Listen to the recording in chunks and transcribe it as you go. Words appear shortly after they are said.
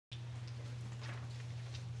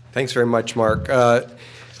Thanks very much, Mark.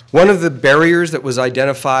 One of the barriers that was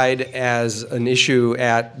identified as an issue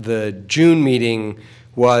at the June meeting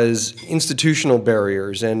was institutional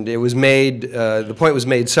barriers, and it was made, the point was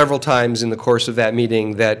made several times in the course of that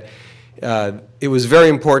meeting that it was very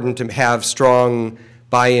important to have strong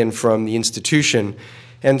buy-in from the institution.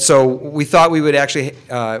 And so we thought we would actually,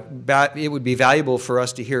 it would be valuable for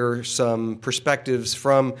us to hear some perspectives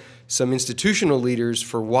from some institutional leaders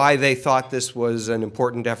for why they thought this was an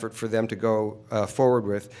important effort for them to go forward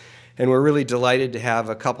with. And we're really delighted to have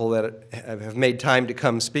a couple that have made time to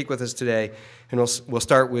come speak with us today. And we'll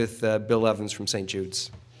start with Bill Evans from St.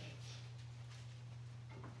 Jude's.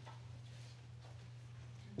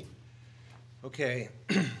 Okay.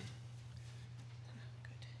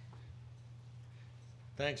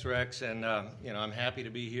 Thanks, Rex, and I'm happy to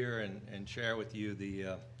be here and share with you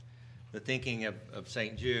the thinking of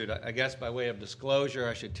St. Jude. I guess by way of disclosure,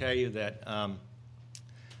 I should tell you that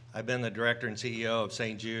I've been the director and CEO of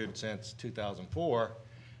St. Jude since 2004,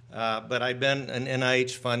 but I've been an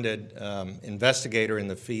NIH-funded investigator in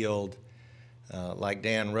the field, like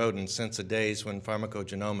Dan Roden, since the days when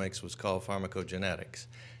pharmacogenomics was called pharmacogenetics.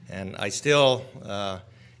 And I still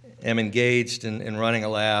am engaged in running a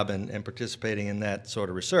lab and participating in that sort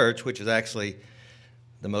of research, which is actually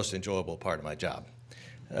the most enjoyable part of my job.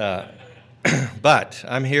 But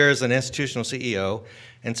I'm here as an institutional CEO,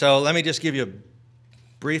 and so let me just give you a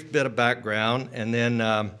brief bit of background and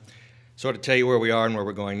then sort of tell you where we are and where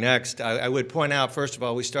we're going next. I would point out, first of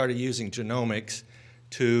all, we started using genomics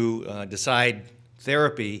to decide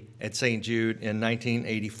therapy at St. Jude in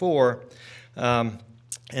 1984.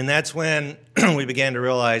 And that's when we began to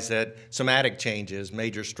realize that somatic changes,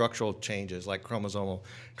 major structural changes like chromosomal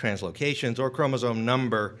translocations or chromosome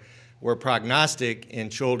number, were prognostic in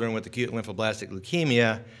children with acute lymphoblastic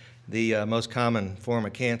leukemia, the most common form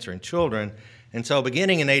of cancer in children. And so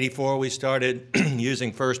beginning in '84, we started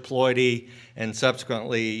using first ploidy and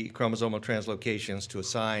subsequently chromosomal translocations to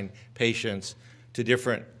assign patients to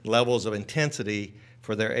different levels of intensity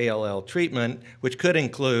for their ALL treatment, which could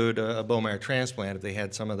include a bone marrow transplant if they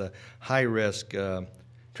had some of the high-risk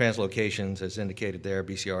translocations as indicated there,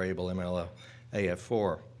 BCR-ABL,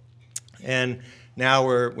 MLL-AF4. And now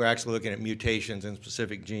we're actually looking at mutations in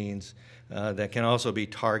specific genes that can also be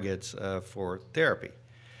targets for therapy.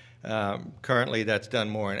 Currently, that's done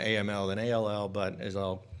more in AML than ALL, but as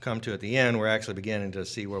I'll come to at the end, we're actually beginning to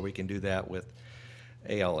see where we can do that with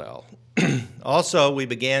ALL. Also, we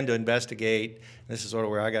began to investigate, this is sort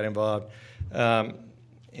of where I got involved,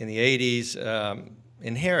 in the 80s,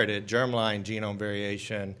 inherited germline genome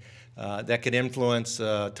variation that could influence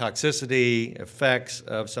toxicity, effects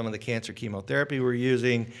of some of the cancer chemotherapy we're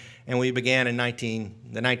using. And we began in the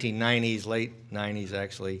 1990s, late 90s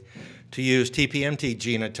actually, to use TPMT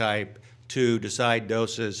genotype to decide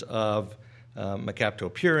doses of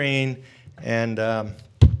mercaptopurine. And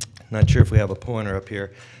not sure if we have a pointer up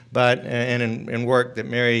here. But in work that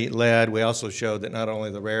Mary led, we also showed that not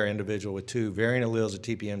only the rare individual with two variant alleles of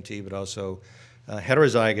TPMT, but also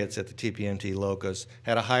heterozygotes at the TPMT locus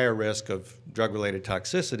had a higher risk of drug-related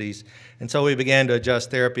toxicities. And so we began to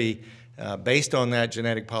adjust therapy based on that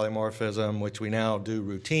genetic polymorphism, which we now do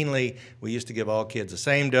routinely. We used to give all kids the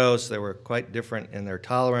same dose. They were quite different in their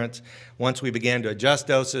tolerance. Once we began to adjust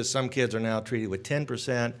doses, some kids are now treated with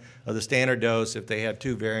 10% of the standard dose if they have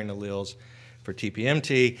two variant alleles for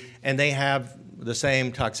TPMT, and they have the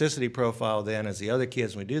same toxicity profile then as the other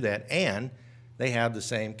kids when we do that, and they have the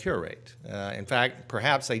same cure rate. In fact,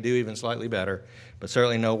 perhaps they do even slightly better, but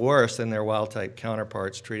certainly no worse than their wild-type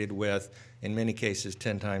counterparts treated with, in many cases,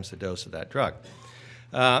 10 times the dose of that drug.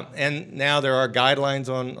 And now there are guidelines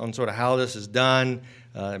on sort of how this is done.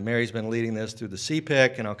 Mary's been leading this through the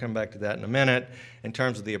CPIC, and I'll come back to that in a minute, in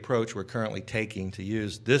terms of the approach we're currently taking to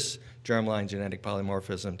use this germline genetic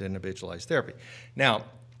polymorphism to individualize therapy. Now,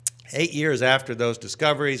 8 years after those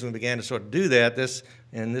discoveries, we began to sort of do that.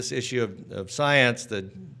 In this issue of Science, the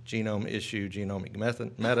genome issue, genomic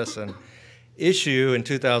medicine issue in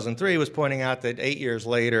 2003 was pointing out that 8 years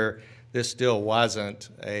later, this still wasn't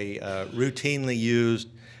a routinely used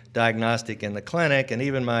diagnostic in the clinic. And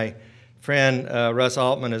even my friend Russ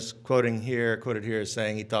Altman is quoted here as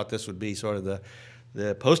saying he thought this would be sort of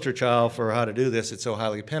the poster child for how to do this. It's so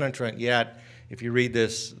highly penetrant, yet if you read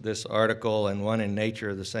this article and one in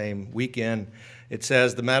Nature the same weekend, it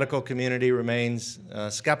says the medical community remains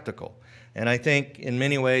skeptical. And I think in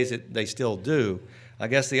many ways they still do. I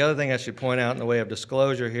guess the other thing I should point out in the way of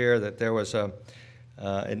disclosure here that there was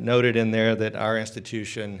it noted in there that our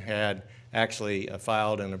institution had actually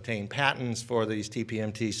filed and obtained patents for these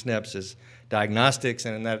TPMT SNPs as diagnostics,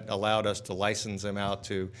 and that allowed us to license them out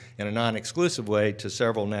to, in a non-exclusive way, to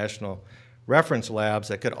several national reference labs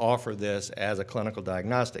that could offer this as a clinical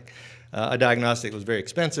diagnostic. A diagnostic was very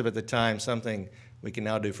expensive at the time, something we can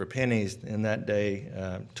now do for pennies. In that day,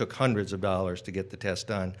 took hundreds of dollars to get the test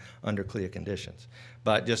done under clear conditions.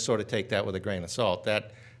 But just sort of take that with a grain of salt.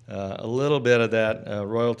 That a little bit of that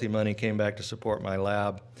royalty money came back to support my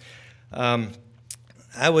lab.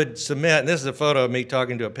 I would submit, and this is a photo of me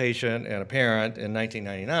talking to a patient and a parent in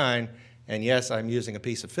 1999, and yes, I'm using a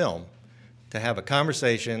piece of film to have a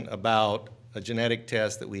conversation about a genetic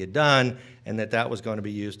test that we had done and that was going to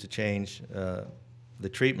be used to change the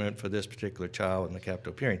treatment for this particular child in the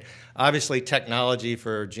captoperineum. Obviously, technology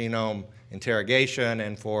for genome interrogation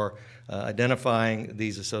and for identifying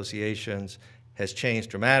these associations has changed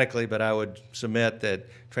dramatically, but I would submit that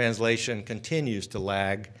translation continues to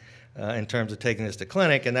lag in terms of taking this to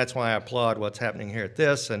clinic, and that's why I applaud what's happening here at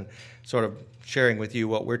this and sort of sharing with you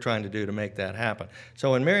what we're trying to do to make that happen.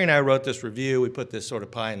 So when Mary and I wrote this review, we put this sort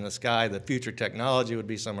of pie in the sky. The future technology would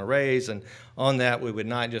be some arrays, and on that we would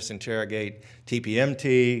not just interrogate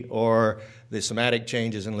TPMT or the somatic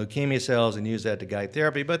changes in leukemia cells and use that to guide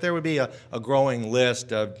therapy, but there would be a growing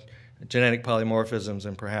list of genetic polymorphisms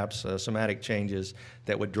and perhaps somatic changes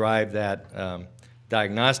that would drive that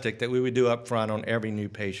diagnostic that we would do up front on every new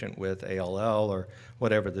patient with ALL or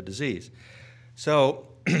whatever the disease. So,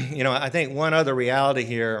 you know, I think one other reality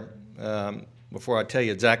here, before I tell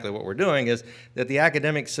you exactly what we're doing, is that the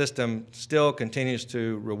academic system still continues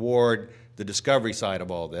to reward the discovery side of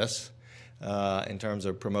all this in terms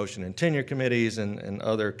of promotion and tenure committees and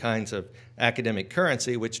other kinds of academic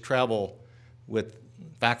currency which travel with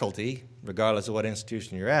faculty, regardless of what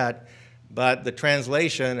institution you're at. But the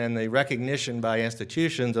translation and the recognition by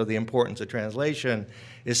institutions of the importance of translation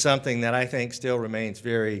is something that I think still remains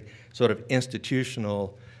very sort of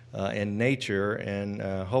institutional in nature, and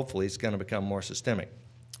hopefully it's going to become more systemic.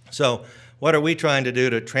 So what are we trying to do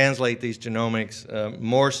to translate these genomics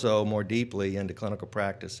more deeply into clinical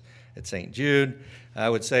practice at St. Jude? I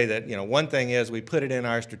would say that, you know, one thing is we put it in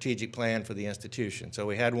our strategic plan for the institution. So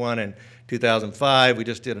we had one in 2005. We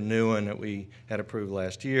just did a new one that we had approved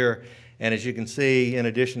last year. And as you can see, in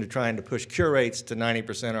addition to trying to push cure rates to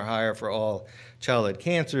 90% or higher for all childhood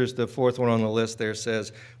cancers, the fourth one on the list there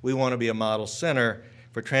says we want to be a model center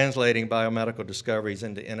for translating biomedical discoveries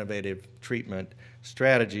into innovative treatment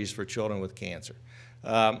strategies for children with cancer.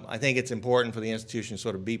 I think it's important for the institution to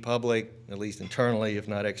sort of be public, at least internally, if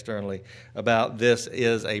not externally, about this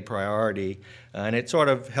is a priority. And it sort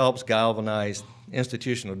of helps galvanize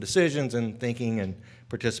institutional decisions and thinking and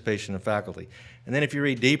participation of faculty. And then if you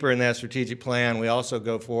read deeper in that strategic plan, we also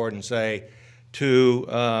go forward and say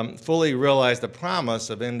to fully realize the promise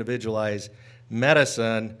of individualized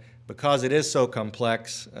medicine, because it is so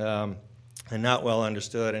complex and not well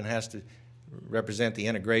understood and has to represent the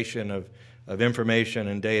integration of information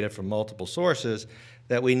and data from multiple sources,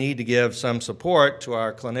 that we need to give some support to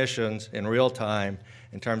our clinicians in real time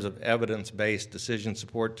in terms of evidence-based decision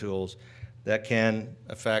support tools that can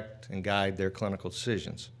affect and guide their clinical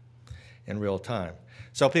decisions in real time.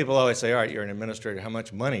 So people always say, all right, you're an administrator, how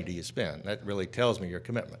much money do you spend? That really tells me your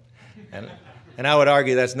commitment. And I would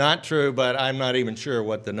argue that's not true, but I'm not even sure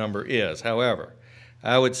what the number is. However,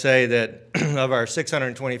 I would say that of our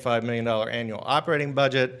 $625 million annual operating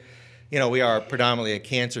budget, you know, we are predominantly a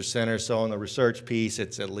cancer center, so on the research piece,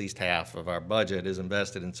 it's at least half of our budget is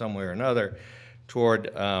invested in some way or another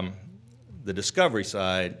toward the discovery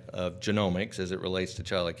side of genomics as it relates to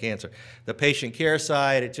childhood cancer. The patient care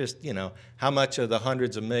side, it just, you know, how much of the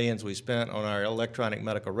hundreds of millions we spent on our electronic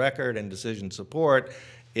medical record and decision support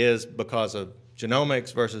is because of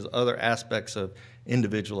genomics versus other aspects of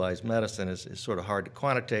individualized medicine is sort of hard to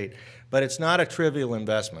quantitate, but it's not a trivial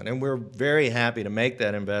investment, and we're very happy to make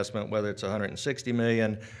that investment, whether it's $160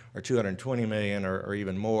 million or $220 million or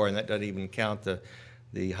even more, and that doesn't even count the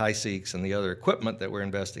HiSeqs and the other equipment that we're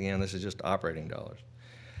investing in. This is just operating dollars.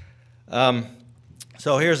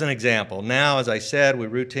 So here's an example. Now, as I said, we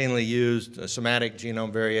routinely used a somatic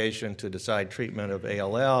genome variation to decide treatment of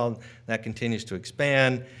ALL. That continues to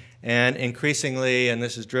expand. And increasingly, and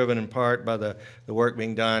this is driven in part by the work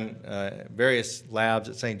being done various labs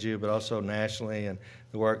at St. Jude, but also nationally, and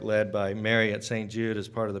the work led by Mary at St. Jude as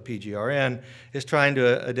part of the PGRN, is trying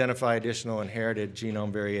to identify additional inherited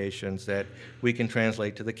genome variations that we can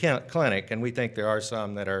translate to the clinic. And we think there are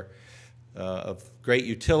some that are of great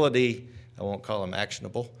utility. I won't call them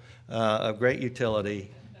actionable, of great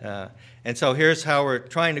utility. And so here's how we're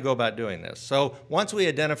trying to go about doing this. So once we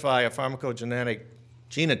identify a pharmacogenetic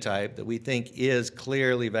genotype that we think is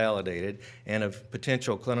clearly validated and of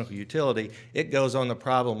potential clinical utility, it goes on the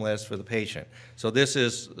problem list for the patient. So this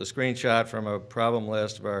is a screenshot from a problem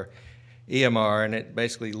list of our EMR, and it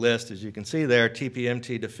basically lists, as you can see there,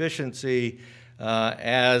 TPMT deficiency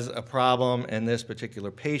as a problem in this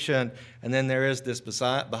particular patient. And then there is this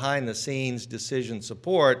behind-the-scenes decision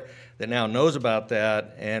support that now knows about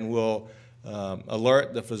that and will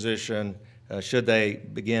alert the physician should they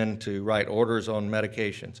begin to write orders on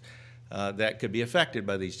medications that could be affected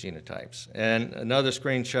by these genotypes. And another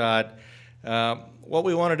screenshot, what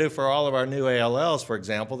we want to do for all of our new ALLs, for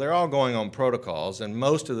example, they're all going on protocols, and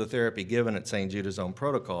most of the therapy given at St. Jude is on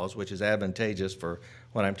protocols, which is advantageous for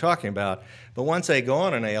what I'm talking about. But once they go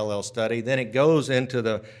on an ALL study, then it goes into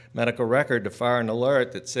the medical record to fire an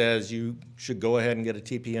alert that says you should go ahead and get a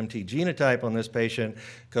TPMT genotype on this patient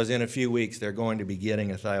because in a few weeks they're going to be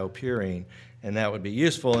getting a thiopurine, and that would be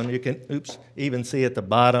useful. And you can, even see at the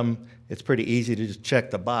bottom, it's pretty easy to just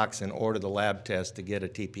check the box and order the lab test to get a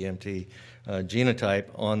TPMT genotype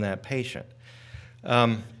on that patient.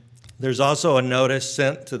 There's also a notice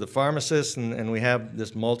sent to the pharmacist, and we have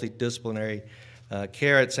this multidisciplinary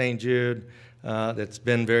care at St. Jude that's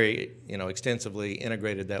been very, extensively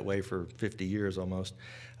integrated that way for 50 years almost.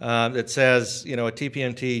 That says, a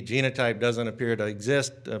TPMT genotype doesn't appear to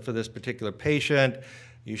exist for this particular patient.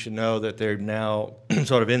 You should know that they're now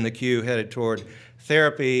sort of in the queue headed toward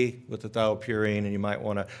therapy with the thiopurine, and you might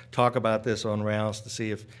want to talk about this on rounds to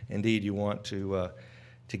see if indeed you want to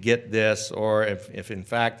get this, or if in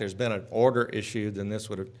fact there's been an order issued, then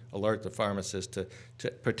this would alert the pharmacist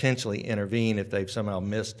to potentially intervene if they've somehow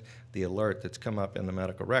missed the alert that's come up in the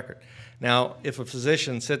medical record. Now, if a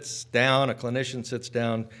physician sits down, a clinician sits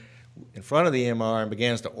down in front of the EMR and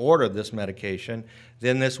begins to order this medication,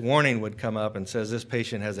 then this warning would come up and says this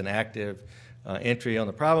patient has an active entry on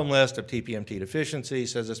the problem list of TPMT deficiency,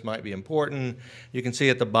 says this might be important. You can see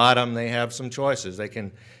at the bottom they have some choices. They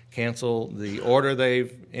can cancel the order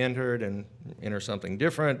they've entered and enter something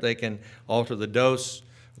different. They can alter the dose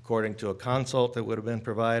according to a consult that would have been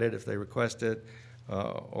provided if they requested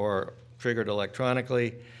or triggered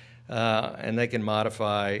electronically. And they can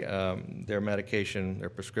modify their medication, their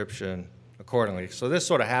prescription accordingly. So this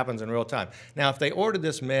sort of happens in real time. Now, if they ordered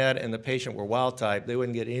this med and the patient were wild type, they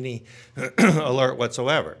wouldn't get any alert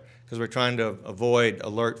whatsoever because we're trying to avoid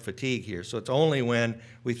alert fatigue here. So it's only when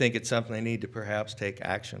we think it's something they need to perhaps take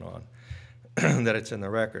action on that it's in the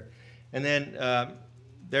record. And then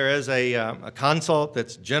there is a consult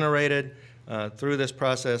that's generated through this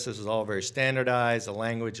process. This is all very standardized. The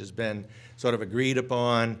language has been sort of agreed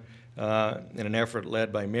upon in an effort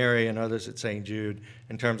led by Mary and others at St. Jude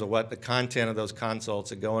in terms of what the content of those consults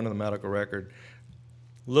that go into the medical record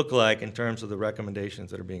look like in terms of the recommendations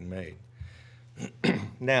that are being made.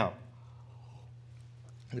 Now,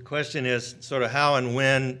 the question is sort of how and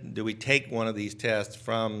when do we take one of these tests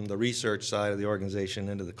from the research side of the organization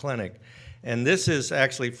into the clinic? And this is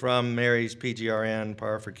actually from Mary's PGRN,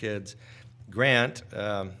 Power for Kids grant.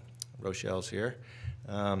 Rochelle's here.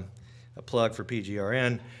 A plug for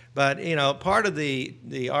PGRN. But, part of the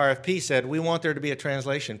RFP said we want there to be a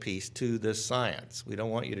translation piece to this science. We don't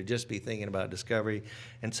want you to just be thinking about discovery.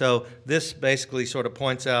 And so this basically sort of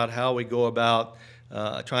points out how we go about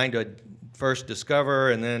trying to first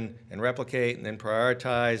discover and replicate and then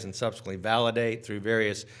prioritize and subsequently validate through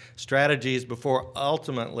various strategies before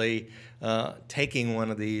ultimately taking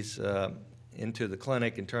one of these into the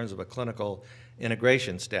clinic in terms of a clinical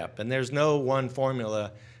integration step. And there's no one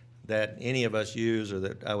formula that any of us use or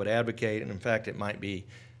that I would advocate, and in fact it might be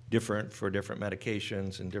different for different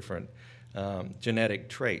medications and different genetic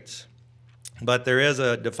traits. But there is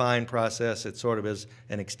a defined process. It sort of is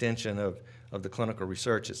an extension of the clinical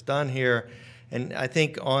research that's done here. And I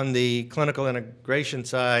think on the clinical integration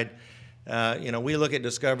side, we look at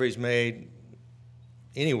discoveries made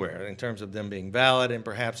anywhere in terms of them being valid and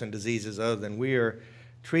perhaps in diseases other than we are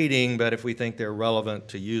treating, but if we think they're relevant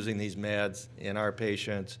to using these meds in our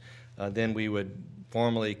patients, then we would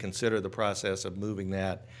formally consider the process of moving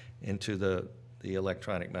that into the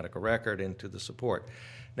electronic medical record, into the support.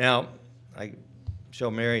 Now, I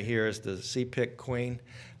show Mary here as the CPIC queen.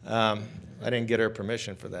 I didn't get her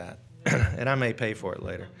permission for that, and I may pay for it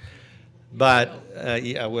later. But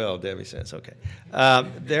yeah, I will, Debbie says, okay.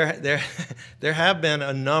 There have been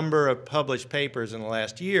a number of published papers in the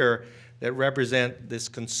last year that represent this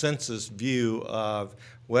consensus view of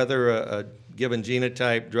whether a given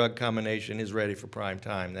genotype drug combination is ready for prime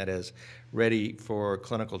time, that is, ready for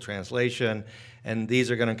clinical translation. And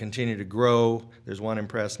these are going to continue to grow. There's one in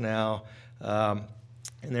press now.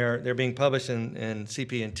 and they're being published in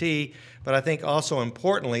CP&T, but I think also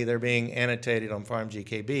importantly they're being annotated on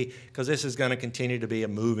PharmGKB because this is going to continue to be a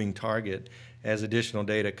moving target as additional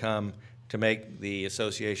data come to make the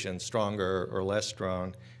association stronger or less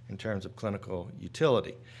strong in terms of clinical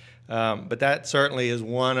utility. But that certainly is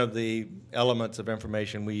one of the elements of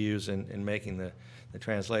information we use in making the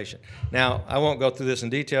translation. Now, I won't go through this in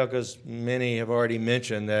detail because many have already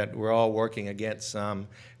mentioned that we're all working against some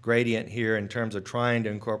gradient here in terms of trying to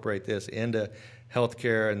incorporate this into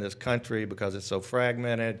healthcare in this country because it's so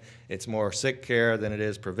fragmented. It's more sick care than it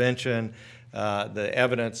is prevention. The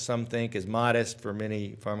evidence, some think, is modest for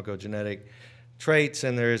many pharmacogenetic traits,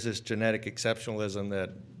 and there is this genetic exceptionalism that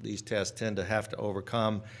these tests tend to have to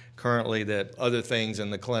overcome currently that other things in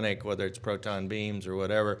the clinic, whether it's proton beams or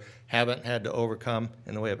whatever, haven't had to overcome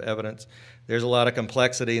in the way of evidence. There's a lot of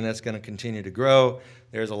complexity, and that's going to continue to grow.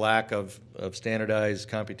 There's a lack of standardized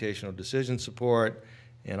computational decision support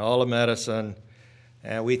in all of medicine.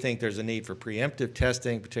 And we think there's a need for preemptive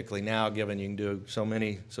testing, particularly now, given you can do so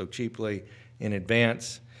many so cheaply in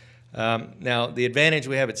advance. Now, the advantage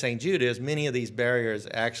we have at St. Jude is many of these barriers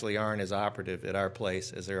actually aren't as operative at our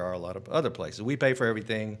place as there are a lot of other places. We pay for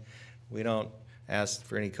everything. We don't ask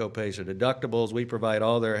for any copays or deductibles. We provide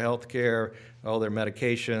all their health care, all their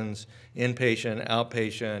medications, inpatient,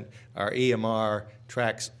 outpatient. Our EMR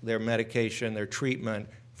tracks their medication, their treatment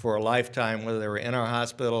for a lifetime, whether they were in our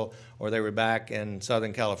hospital or they were back in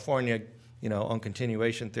Southern California, you know, on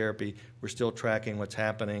continuation therapy. We're still tracking what's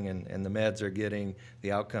happening and the meds they're getting,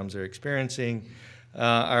 the outcomes they're experiencing.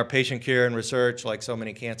 Our patient care and research, like so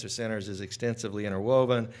many cancer centers, is extensively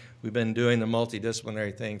interwoven. We've been doing the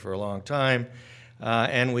multidisciplinary thing for a long time.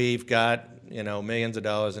 And we've got, you know, millions of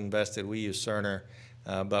dollars invested. We use Cerner,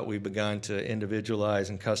 but we've begun to individualize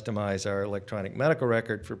and customize our electronic medical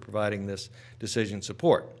record for providing this decision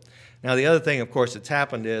support. Now, the other thing, of course, that's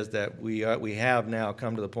happened is that we have now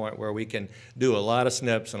come to the point where we can do a lot of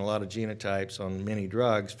SNPs and a lot of genotypes on many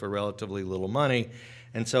drugs for relatively little money.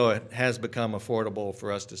 And so it has become affordable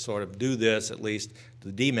for us to sort of do this, at least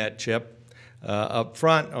the DMET chip, up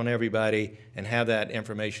front on everybody and have that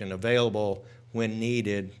information available when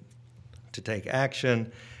needed to take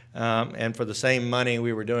action. And for the same money,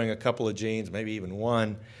 we were doing a couple of genes, maybe even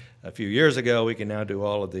one, a few years ago. We can now do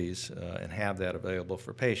all of these and have that available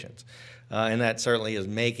for patients. And that certainly is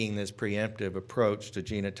making this preemptive approach to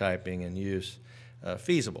genotyping and use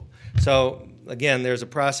feasible. So again, there's a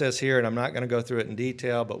process here, and I'm not going to go through it in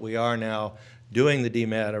detail, but we are now doing the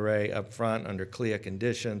DMAT array up front under CLIA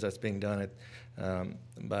conditions. That's being done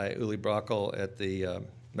by Uli Brockel at the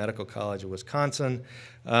Medical College of Wisconsin.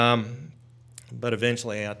 But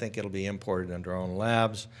eventually, I think it'll be imported into our own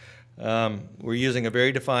labs. We're using a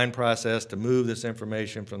very defined process to move this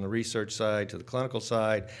information from the research side to the clinical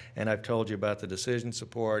side, and I've told you about the decision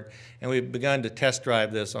support. And we've begun to test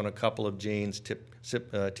drive this on a couple of genes,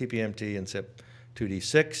 TPMT and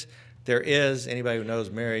CYP2D6. There is, anybody who knows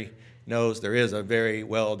Mary knows, there is a very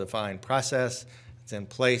well-defined process. It's in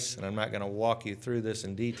place, and I'm not going to walk you through this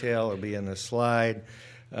in detail. It'll be in this slide.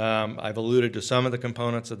 I've alluded to some of the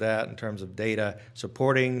components of that in terms of data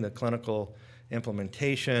supporting the clinical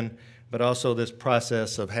implementation, but also this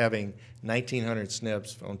process of having 1,900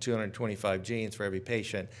 SNPs on 225 genes for every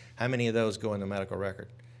patient. How many of those go in the medical record?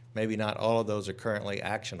 Maybe not all of those are currently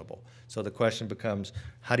actionable. So the question becomes,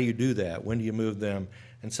 how do you do that? When do you move them?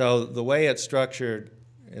 And so the way it's structured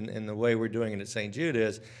and the way we're doing it at St. Jude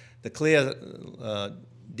is the CLIA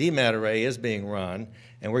DMAT array is being run,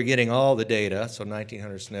 and we're getting all the data, so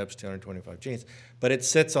 1,900 SNPs, 225 genes, but it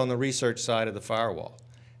sits on the research side of the firewall.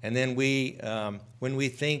 And then we, when we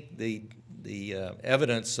think the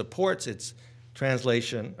evidence supports its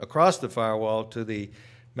translation across the firewall to the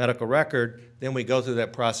medical record, then we go through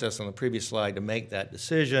that process on the previous slide to make that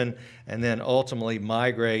decision and then ultimately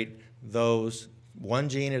migrate those one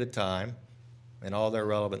gene at a time and all their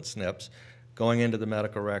relevant SNPs going into the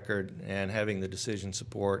medical record and having the decision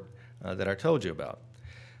support that I told you about.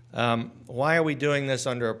 Why are we doing this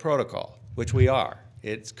under a protocol? Which we are.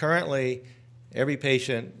 It's currently every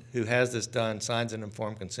patient who has this done signs an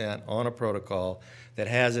informed consent on a protocol that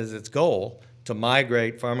has as its goal to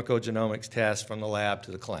migrate pharmacogenomics tests from the lab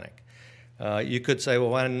to the clinic. You could say, well,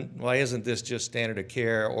 why isn't this just standard of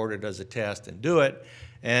care, ordered as a test and do it?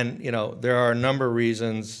 And you know, there are a number of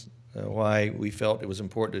reasons why we felt it was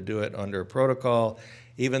important to do it under a protocol.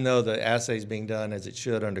 Even though the assay is being done as it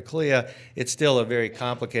should under CLIA, it's still a very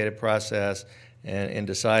complicated process in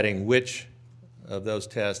deciding which of those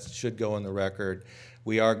tests should go in the record.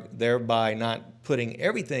 We are thereby not putting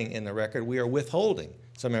everything in the record. We are withholding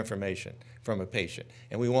some information from a patient.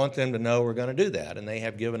 And we want them to know we're going to do that. And they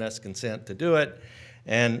have given us consent to do it.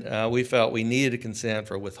 And we felt we needed a consent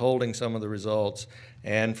for withholding some of the results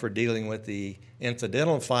and for dealing with the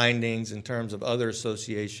incidental findings in terms of other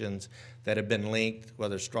associations that have been linked,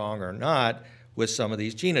 whether strong or not, with some of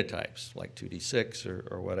these genotypes, like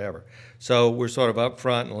 2D6 or whatever. So we're sort of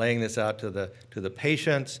upfront and laying this out to the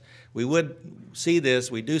patients. We do see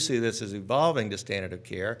this as evolving to standard of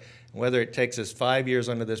care. Whether it takes us 5 years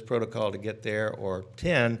under this protocol to get there or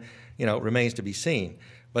 10, remains to be seen.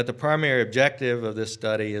 But the primary objective of this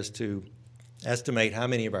study is to estimate how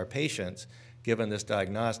many of our patients, given this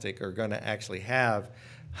diagnostic, are going to actually have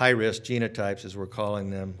high-risk genotypes, as we're calling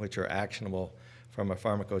them, which are actionable from a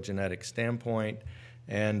pharmacogenetic standpoint.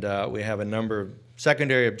 And we have a number of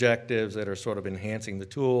secondary objectives that are sort of enhancing the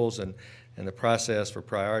tools and the process for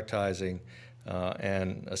prioritizing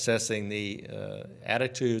and assessing the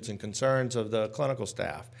attitudes and concerns of the clinical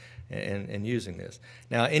staff in using this.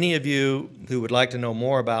 Now, any of you who would like to know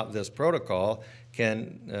more about this protocol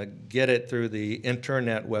can get it through the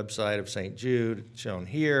internet website of St. Jude, shown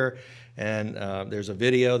here. And there's a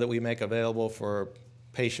video that we make available for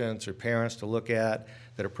patients or parents to look at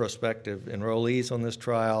that are prospective enrollees on this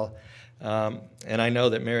trial. And I know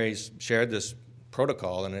that Mary's shared this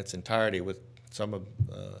protocol in its entirety with some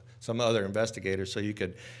other investigators, so you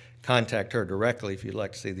could contact her directly if you'd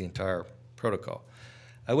like to see the entire protocol.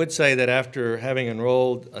 I would say that after having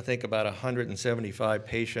enrolled, I think, about 175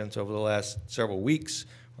 patients over the last several weeks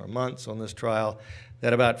or months on this trial,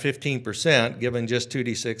 that about 15%, given just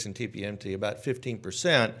 2D6 and TPMT, about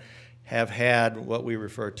 15% have had what we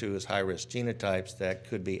refer to as high-risk genotypes that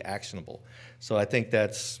could be actionable. So I think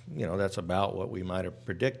that's about what we might have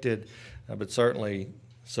predicted, but certainly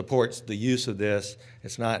supports the use of this.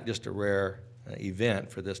 It's not just a rare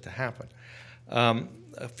event for this to happen.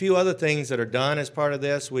 A few other things that are done as part of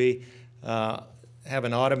this. We have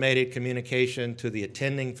an automated communication to the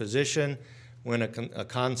attending physician when a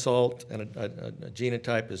consult and a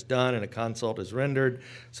genotype is done and a consult is rendered,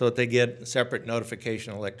 so that they get separate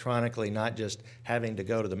notification electronically, not just having to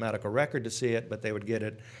go to the medical record to see it, but they would get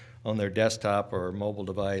it on their desktop or mobile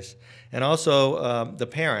device. And also the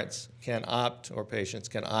parents can opt, or patients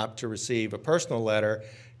can opt, to receive a personal letter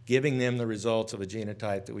giving them the results of a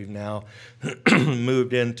genotype that we've now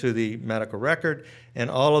moved into the medical record. And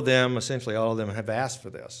all of them, essentially all of them, have asked for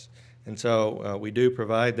this. And so we do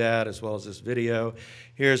provide that, as well as this video.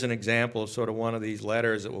 Here's an example of sort of one of these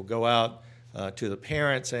letters that will go out to the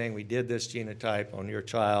parent saying, we did this genotype on your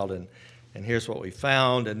child, and here's what we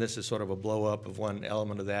found. And this is sort of a blow-up of one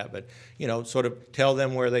element of that. But, sort of tell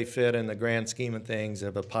them where they fit in the grand scheme of things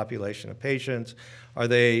of a population of patients. Are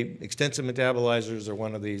they extensive metabolizers or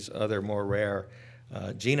one of these other more rare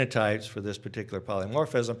genotypes for this particular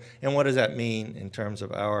polymorphism? And what does that mean in terms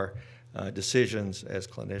of our decisions as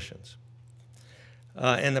clinicians?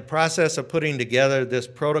 In the process of putting together this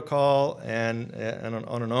protocol and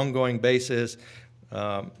on an ongoing basis,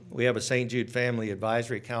 we have a St. Jude Family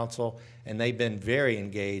Advisory Council, and they've been very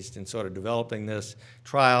engaged in sort of developing this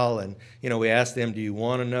trial. And we asked them, do you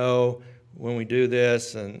want to know when we do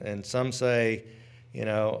this? And some say,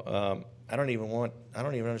 I don't even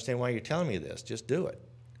understand why you're telling me this. Just do it.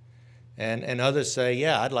 And others say,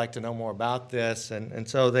 yeah, I'd like to know more about this. And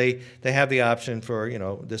so they have the option for,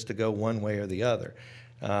 this to go one way or the other.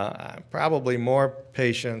 Probably more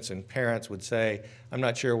patients and parents would say, I'm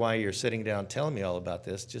not sure why you're sitting down telling me all about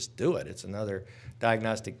this. Just do it. It's another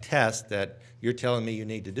diagnostic test that you're telling me you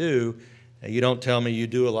need to do. And you don't tell me you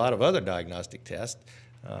do a lot of other diagnostic tests.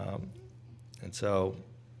 And so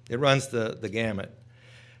it runs the gamut.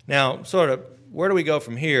 Now, sort of, where do we go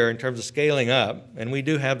from here in terms of scaling up? And we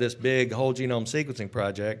do have this big whole genome sequencing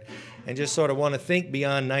project, and just sort of want to think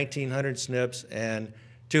beyond 1,900 SNPs and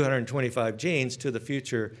 225 genes to the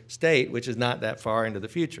future state, which is not that far into the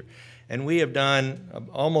future. And we have done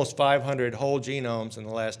almost 500 whole genomes in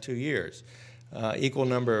the last 2 years, equal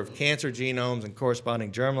number of cancer genomes and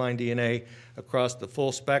corresponding germline DNA across the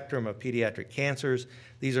full spectrum of pediatric cancers.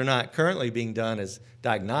 These are not currently being done as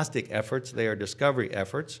diagnostic efforts, they are discovery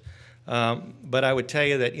efforts. But I would tell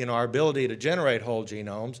you that our ability to generate whole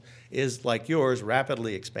genomes is, like yours,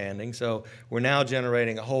 rapidly expanding. So we're now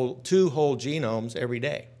generating 2 whole genomes every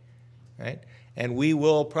day, right? And we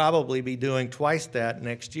will probably be doing twice that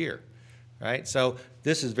next year, right? So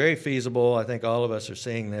this is very feasible. I think all of us are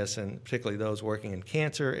seeing this, and particularly those working in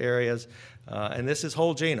cancer areas. And this is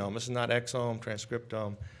whole genome. This is not exome,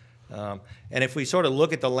 transcriptome. And if we sort of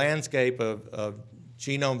look at the landscape of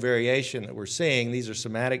genome variation that we're seeing, these are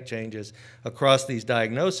somatic changes across these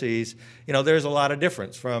diagnoses, there's a lot of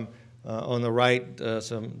difference from, on the right,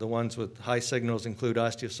 the ones with high signals include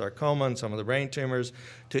osteosarcoma and some of the brain tumors,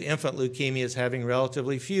 to infant leukemias having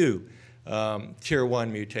relatively few tier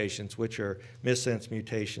 1 mutations, which are missense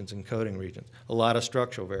mutations in coding regions. A lot of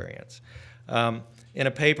structural variants. In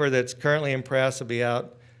a paper that's currently in press, will be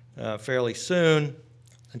out fairly soon,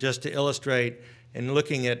 just to illustrate, and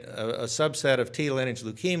looking at a subset of T lineage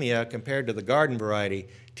leukemia compared to the garden variety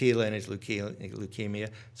T lineage leukemia,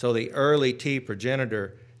 so the early T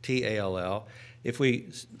progenitor T ALL. If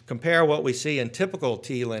we compare what we see in typical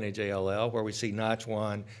T lineage ALL, where we see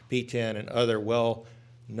Notch1, P10, and other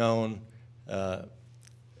well-known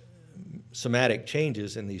somatic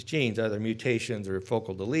changes in these genes, either mutations or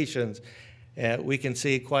focal deletions, we can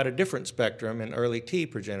see quite a different spectrum in early T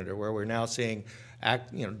progenitor, where we're now seeing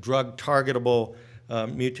drug-targetable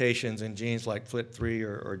mutations in genes like FLT3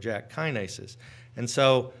 or JAK kinases. And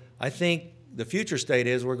so I think the future state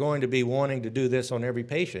is we're going to be wanting to do this on every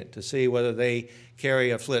patient to see whether they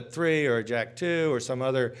carry a FLT3 or a JAK2 or some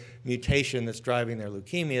other mutation that's driving their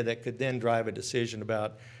leukemia that could then drive a decision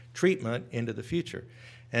about treatment into the future.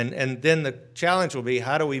 And then the challenge will be,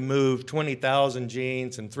 how do we move 20,000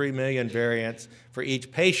 genes and 3 million variants for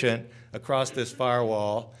each patient across this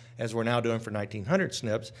firewall, as we're now doing for 1900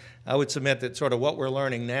 SNPs? I would submit that sort of what we're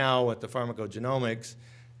learning now with the pharmacogenomics,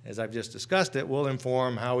 as I've just discussed it, will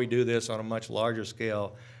inform how we do this on a much larger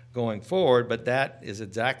scale going forward, but that is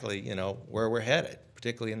exactly, where we're headed,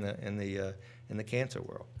 particularly in the cancer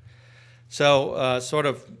world. So sort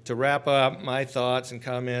of to wrap up my thoughts and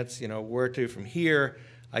comments, where to from here,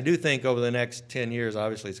 I do think over the next 10 years,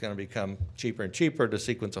 obviously, it's going to become cheaper and cheaper to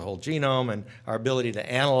sequence a whole genome, and our ability to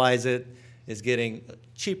analyze it is getting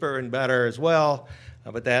cheaper and better as well,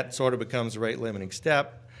 but that sort of becomes the rate-limiting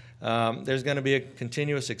step. There's going to be a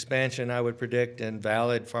continuous expansion, I would predict, in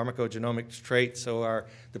valid pharmacogenomic traits, so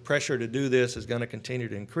the pressure to do this is going to continue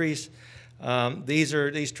to increase.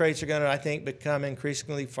 These traits are going to, I think, become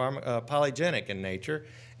increasingly polygenic in nature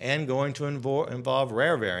and going to involve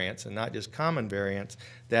rare variants and not just common variants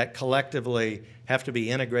that collectively have to be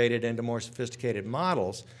integrated into more sophisticated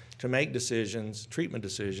models to make decisions, treatment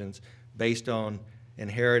decisions, based on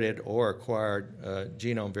inherited or acquired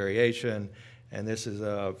genome variation. And this is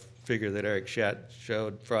a figure that Eric Schatt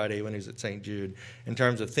showed Friday when he was at St. Jude in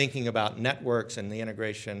terms of thinking about networks and the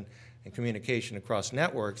integration and communication across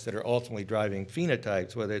networks that are ultimately driving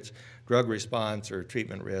phenotypes, whether it's drug response or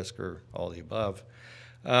treatment risk or all the above.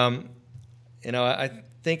 I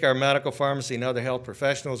think our medical pharmacy and other health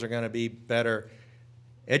professionals are going to be better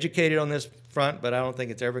educated on this front, but I don't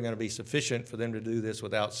think it's ever going to be sufficient for them to do this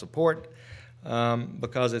without support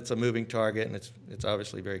because it's a moving target and it's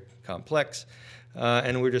obviously very complex.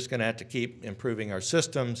 And we're just going to have to keep improving our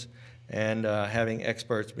systems and having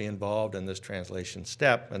experts be involved in this translation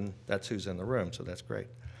step, and that's who's in the room, so that's great.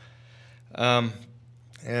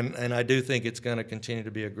 And I do think it's going to continue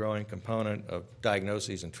to be a growing component of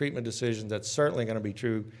diagnoses and treatment decisions. That's certainly going to be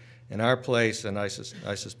true in our place, and I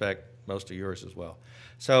suspect most of yours as well.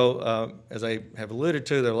 So as I have alluded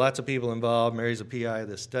to, there are lots of people involved. Mary's a PI of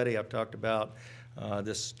this study I've talked about,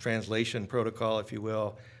 this translation protocol, if you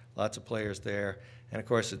will, lots of players there. And of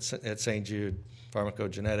course, at St. Jude,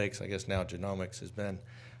 pharmacogenetics, I guess now genomics, has been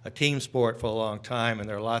a team sport for a long time, and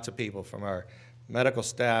there are lots of people from our medical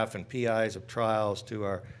staff and PIs of trials to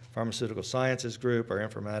our pharmaceutical sciences group, our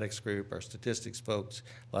informatics group, our statistics folks,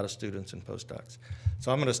 a lot of students and postdocs.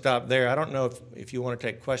 So I'm going to stop there. I don't know if you want to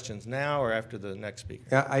take questions now or after the next speaker.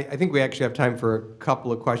 Yeah, I think we actually have time for a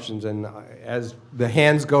couple of questions, and as the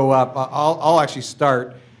hands go up, I'll actually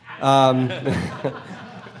start.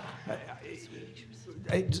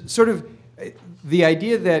 The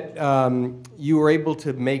idea that you were able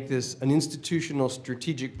to make this an institutional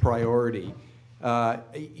strategic priority.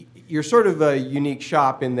 You're sort of a unique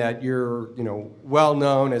shop in that you're, well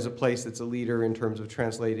known as a place that's a leader in terms of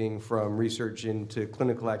translating from research into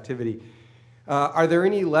clinical activity. Are there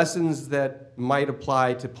any lessons that might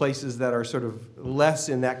apply to places that are sort of less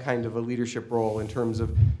in that kind of a leadership role in terms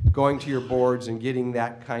of going to your boards and getting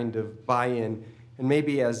that kind of buy-in? And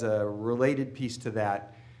maybe as a related piece to that,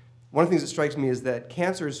 one of the things that strikes me is that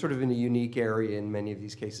cancer is sort of in a unique area in many of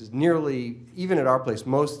these cases. Nearly, even at our place,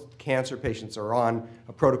 most cancer patients are on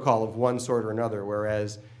a protocol of one sort or another,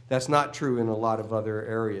 whereas that's not true in a lot of other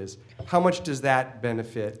areas. How much does that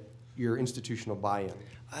benefit your institutional buy-in?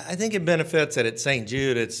 I think it benefits that at St.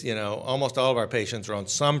 Jude, it's, almost all of our patients are on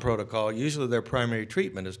some protocol. Usually their primary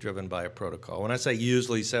treatment is driven by a protocol. When I say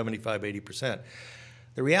usually 75, 80%.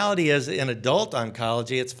 The reality is in adult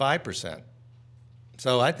oncology, it's 5%.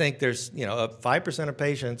 So I think there's, 5% of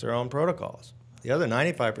patients are on protocols. The other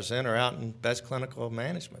 95% are out in best clinical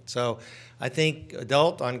management. So I think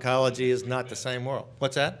adult oncology is not the same world.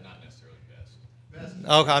 What's that? Not necessarily best.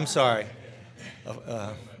 Oh, I'm sorry.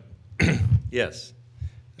 Yes.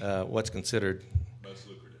 what's considered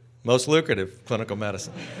most lucrative clinical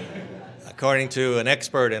medicine, according to an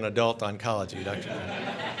expert in adult oncology, Dr.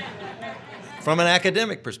 From an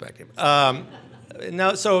academic perspective.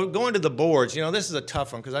 Now, so going to the boards, you know, this is a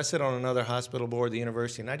tough one because I sit on another hospital board, the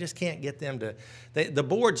university, and I just can't get them to. The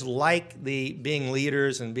boards like being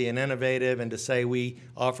leaders and being innovative and to say we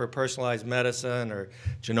offer personalized medicine or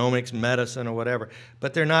genomics medicine or whatever,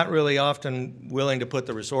 but they're not really often willing to put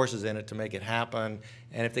the resources in it to make it happen.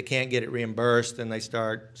 And if they can't get it reimbursed, then they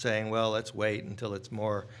start saying, well, let's wait until it's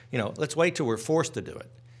more, you know, let's wait till we're forced to do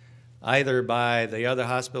it, either by the other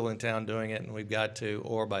hospital in town doing it and we've got to,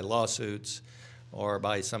 or by lawsuits, or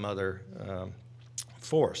by some other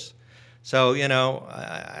force. So, you know,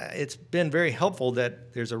 it's been very helpful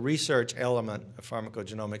that there's a research element of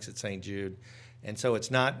pharmacogenomics at St. Jude, and so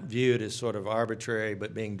it's not viewed as sort of arbitrary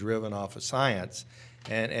but being driven off of science.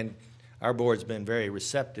 And our board's been very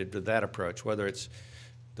receptive to that approach, whether it's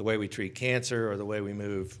the way we treat cancer or the way we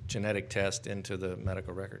move genetic tests into the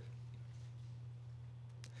medical record.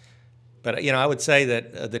 But, you know, I would say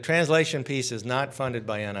that the translation piece is not funded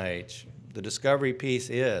by NIH. The discovery piece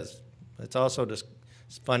is. It's also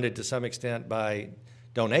funded to some extent by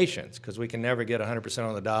donations because we can never get 100%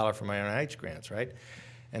 on the dollar from our NIH grants, right?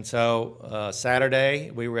 And so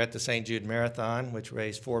Saturday we were at the St. Jude Marathon, which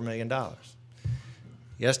raised $4 million.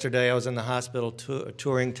 Yesterday I was in the hospital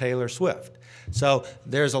touring Taylor Swift. So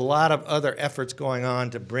there's a lot of other efforts going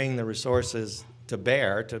on to bring the resources to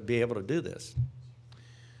bear to be able to do this.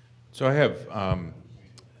 So I have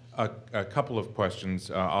a couple of questions.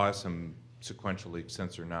 I'll ask them sequentially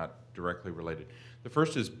since they're not directly related. The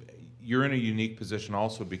first is you're in a unique position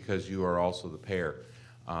also because you are also the payer.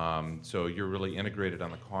 So you're really integrated on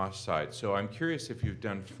the cost side. So I'm curious if you've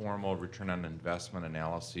done formal return on investment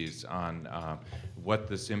analyses on what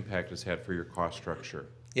this impact has had for your cost structure.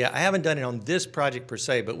 Yeah, I haven't done it on this project per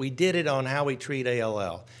se, but we did it on how we treat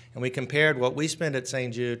ALL. And we compared what we spend at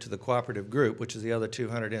St. Jude to the cooperative group, which is the other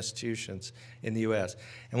 200 institutions in the U.S.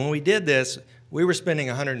 And when we did this, we were spending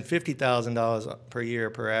 $150,000 per year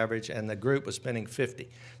per average, and the group was spending $50,000.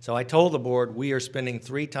 So I told the board we are spending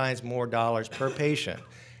 3 times more dollars per patient.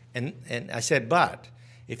 And I said, but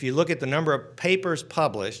if you look at the number of papers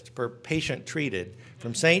published per patient treated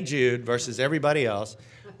from St. Jude versus everybody else,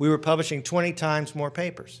 we were publishing 20 times more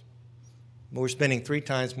papers. We're spending 3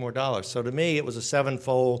 times more dollars. So to me, it was a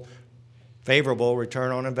 7-fold favorable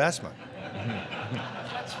return on investment.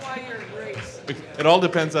 That's why you're a race. It all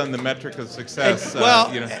depends on the metric of success.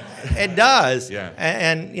 Well, you know. it does. Yeah.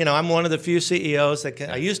 And you know, I'm one of the few CEOs that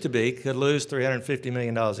I used to be could lose $350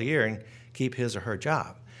 million a year and keep his or her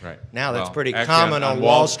job. Right. Now that's well, pretty actually common on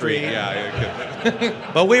Wall Street.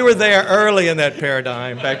 Yeah. But we were there early in that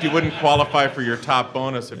paradigm. In fact, you wouldn't qualify for your top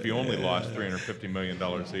bonus if you only lost $350 million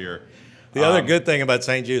a year. The other good thing about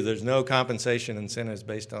St. Jude, there's no compensation incentives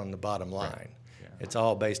based on the bottom line. Right. Yeah. It's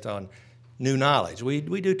all based on new knowledge. We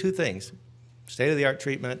do 2 things, state-of-the-art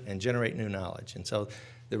treatment and generate new knowledge. And so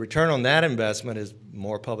the return on that investment is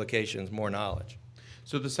more publications, more knowledge.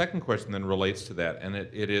 So the second question then relates to that, and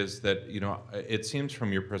it is that, you know, it seems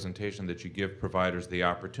from your presentation that you give providers the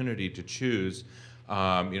opportunity to choose, you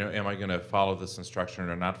know, am I going to follow this instruction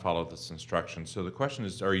or not follow this instruction? So the question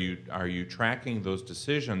is, are you tracking those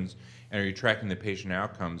decisions, and are you tracking the patient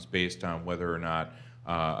outcomes based on whether or not,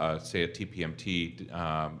 say, a TPMT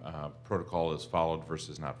protocol is followed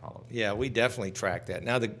versus not followed? Yeah, we definitely track that.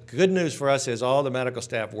 Now the good news for us is all the medical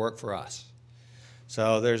staff work for us.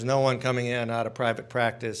 So there's no one coming in out of private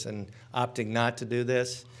practice and opting not to do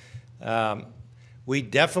this. We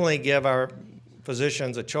definitely give our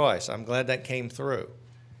physicians a choice. I'm glad that came through.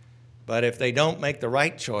 But if they don't make the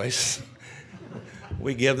right choice,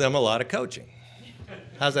 we give them a lot of coaching.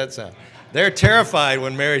 How's that sound? They're terrified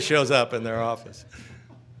when Mary shows up in their office.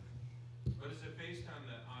 But is it based on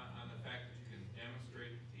the fact that you can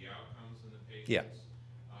demonstrate the outcomes in the patients? Yeah.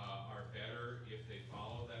 Are better if they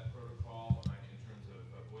follow that protocol in terms of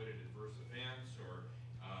avoided adverse events or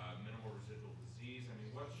minimal residual disease? I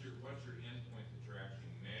mean, what's your endpoint that you're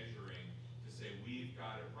actually measuring to say we've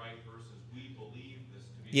got it right versus we believe this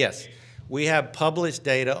to be Yes. the case? We have published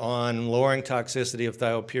data on lowering toxicity of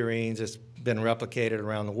thiopurines. It's been replicated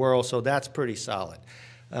around the world, so that's pretty solid.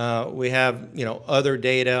 We have, you know, other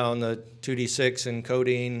data on the 2D6 and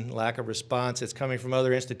codeine lack of response. It's coming from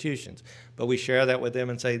other institutions, but we share that with them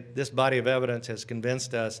and say this body of evidence has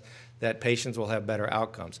convinced us that patients will have better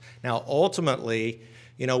outcomes. Now, ultimately,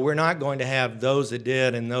 you know, we're not going to have those that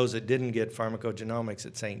did and those that didn't get pharmacogenomics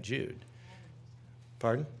at St. Jude.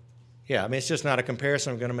 Pardon? Yeah, I mean, it's just not a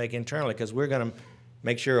comparison we're going to make internally because we're going to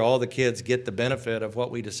make sure all the kids get the benefit of what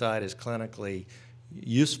we decide is clinically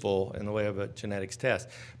useful in the way of a genetics test.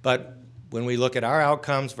 But when we look at our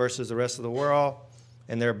outcomes versus the rest of the world,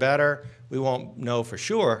 and they're better, we won't know for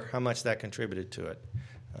sure how much that contributed to it.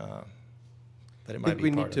 But it I might think be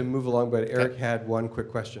we part need to of it. move along, but Eric had one quick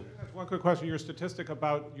question. One quick question. Your statistic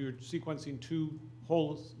about you're sequencing 2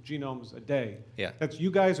 whole genomes a day. Yeah. That's you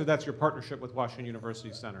guys, or that's your partnership with Washington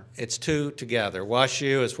University Center? It's 2 together.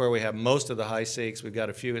 WashU is where we have most of the high-seqs. We've got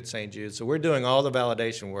a few at St. Jude. So we're doing all the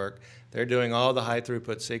validation work. They're doing all the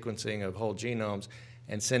high-throughput sequencing of whole genomes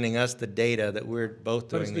and sending us the data that we're both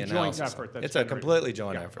But doing it's the the analysis. joint effort that's It's a generated. completely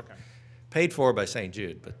joint Yeah, effort. okay. Paid for by St.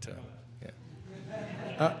 Jude, but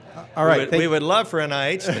yeah. All right. We would love for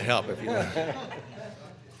NIH to help if you want.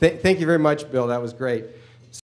 Thank you very much, Bill. That was great.